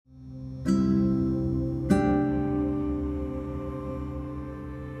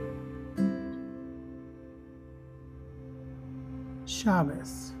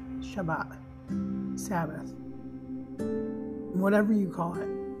Shabbos, Shabbat, Sabbath, whatever you call it,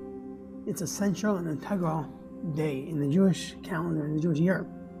 it's essential and integral day in the Jewish calendar, in the Jewish year.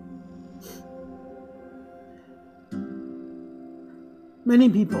 Many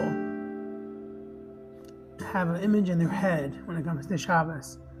people have an image in their head when it comes to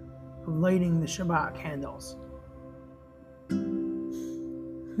Shabbos of lighting the Shabbat candles.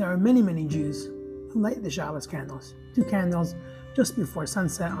 There are many, many Jews who light the Shabbos candles, 2 candles just before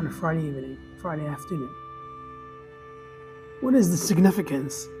sunset on a Friday evening, Friday afternoon. What is the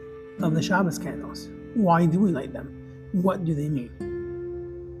significance of the Shabbos candles? Why do we light them? What do they mean?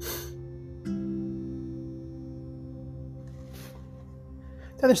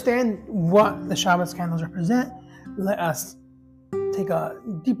 To understand what the Shabbos candles represent, let us take a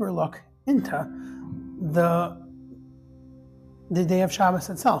deeper look into the day of Shabbos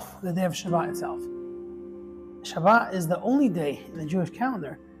itself, the day of Shabbat itself. Shabbat is the only day in the Jewish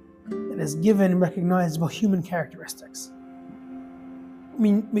calendar that is given recognizable human characteristics.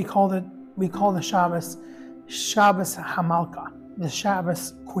 We call the Shabbos Hamalka, the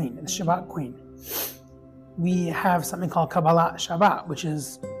Shabbos Queen, the Shabbat Queen. We have something called Kabbalat Shabbat, which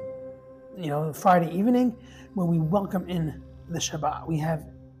is, Friday evening where we welcome in the Shabbat. We have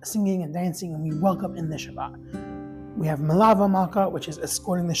singing and dancing and we welcome in the Shabbat. We have Malava Malka, which is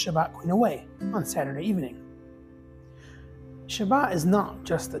escorting the Shabbat Queen away on Saturday evening. Shabbat is not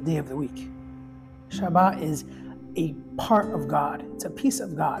just a day of the week. Shabbat is a part of God. It's a piece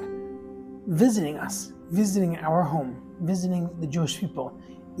of God visiting us, visiting our home, visiting the Jewish people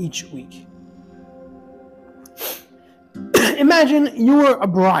each week. Imagine you were a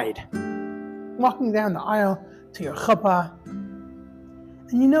bride walking down the aisle to your chuppah,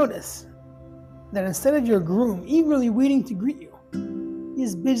 and you notice that instead of your groom eagerly waiting to greet you,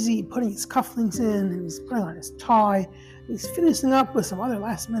 he's busy putting his cufflinks in and he's putting on his tie. He's finishing up with some other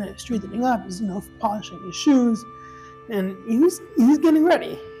last minute straightening up. He's polishing his shoes, and he's getting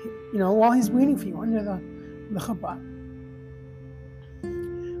ready. While he's waiting for you under the chuppah.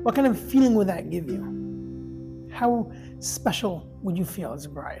 What kind of feeling would that give you? How special would you feel as a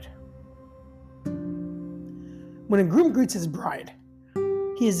bride? When a groom greets his bride,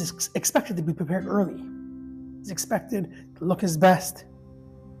 he is expected to be prepared early. He's expected to look his best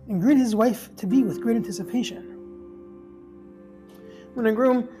and greet his wife to be with great anticipation. When a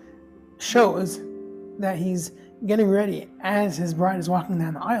groom shows that he's getting ready as his bride is walking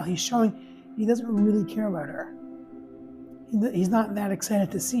down the aisle, he's showing he doesn't really care about her. He's not that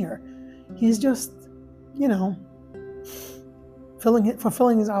excited to see her. He's just,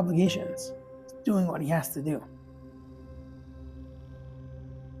 fulfilling his obligations, doing what he has to do.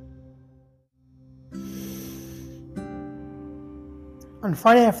 On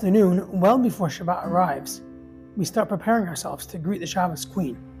Friday afternoon, well before Shabbat arrives, we start preparing ourselves to greet the Shabbos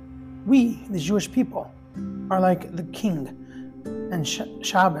Queen. We, the Jewish people, are like the king, and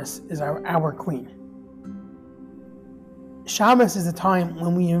Shabbos is our queen. Shabbos is a time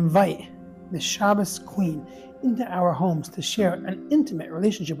when we invite the Shabbos Queen into our homes to share an intimate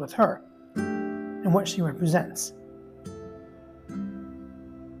relationship with her and what she represents.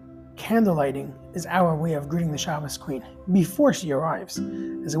 Candle lighting is our way of greeting the Shabbos Queen before she arrives,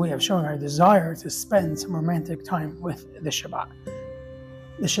 as a way of showing our desire to spend some romantic time with the Shabbat.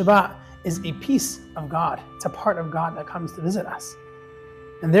 The Shabbat is a piece of God. It's a part of God that comes to visit us.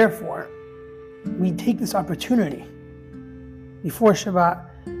 And therefore, we take this opportunity before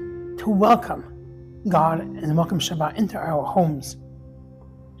Shabbat to welcome God and welcome Shabbat into our homes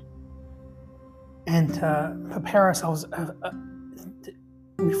and to prepare ourselves.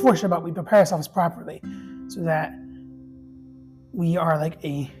 Before Shabbat, we prepare ourselves properly so that we are like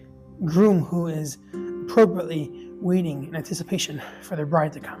a groom who is appropriately waiting in anticipation for their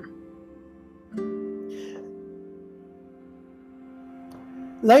bride to come.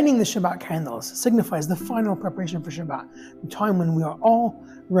 Lighting the Shabbat candles signifies the final preparation for Shabbat, the time when we are all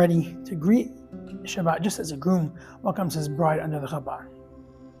ready to greet Shabbat, just as a groom welcomes his bride under the chuppah.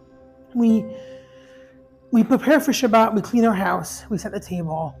 We prepare for Shabbat, we clean our house, we set the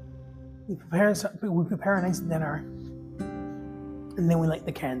table, we prepare a nice dinner, and then we light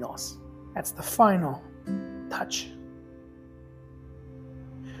the candles. That's the final touch.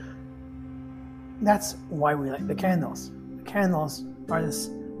 That's why we light the candles. The candles are this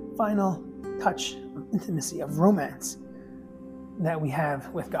final touch of intimacy, of romance that we have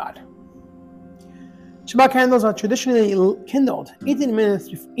with God. Shabbat candles are traditionally kindled 18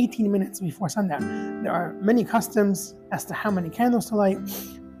 minutes before sundown. There are many customs as to how many candles to light.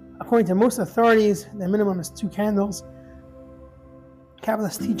 According to most authorities, the minimum is 2 candles.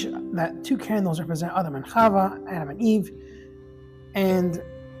 Kabbalists teach that 2 candles represent Adam and Chava, Adam and Eve, And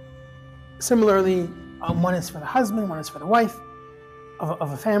similarly, one is for the husband, one is for the wife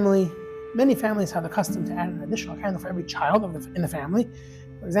of a family. Many families have the custom to add an additional candle for every child in the family.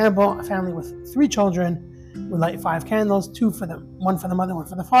 For example, a family with 3 children would light 5 candles, 2 for them, 1 for the mother, 1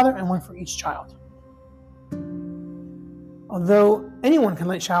 for the father, and 1 for each child. Although anyone can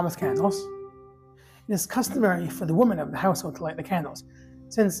light Shabbat candles, it is customary for the woman of the household to light the candles,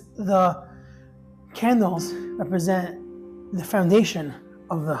 since the candles represent the foundation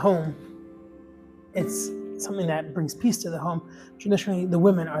of the home. It's something that brings peace to the home. Traditionally, the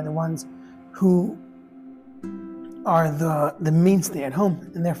women are the ones who are the mainstay at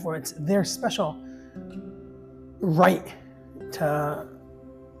home, and therefore it's their special right to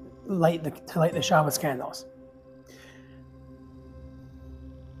light the Shabbat candles.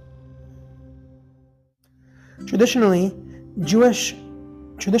 Traditional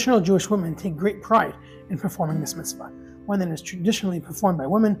Jewish women take great pride in performing this mitzvah, one that is traditionally performed by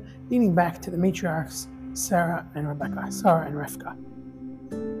women, dating back to the matriarchs Sarah and Rivka.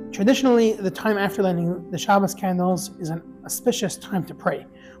 Traditionally, the time after lighting the Shabbat candles is an auspicious time to pray.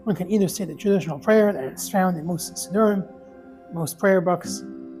 One can either say the traditional prayer that is found in most Siddurim, most prayer books,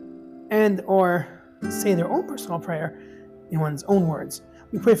 and or say their own personal prayer in one's own words.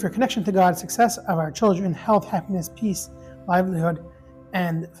 We pray for connection to God, success of our children, health, happiness, peace, livelihood,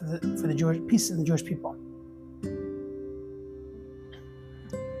 and for the Jewish peace of the Jewish people.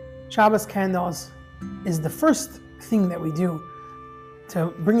 Shabbat candles is the first thing that we do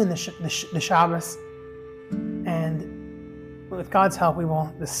to bring in the Shabbos, and with God's help, we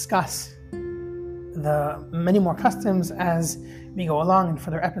will discuss the many more customs as we go along in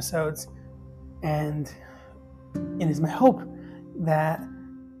further episodes. And it is my hope that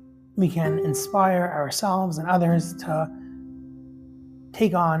we can inspire ourselves and others to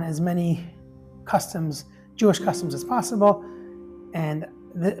take on as many customs, Jewish customs, as possible, and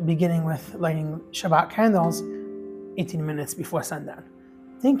beginning with lighting Shabbat candles 18 minutes before sundown.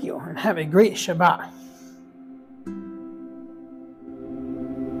 Thank you, and have a great Shabbat.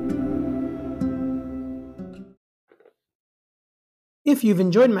 If you've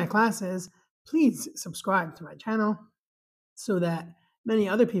enjoyed my classes, please subscribe to my channel so that many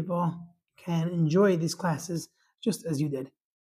other people can enjoy these classes just as you did.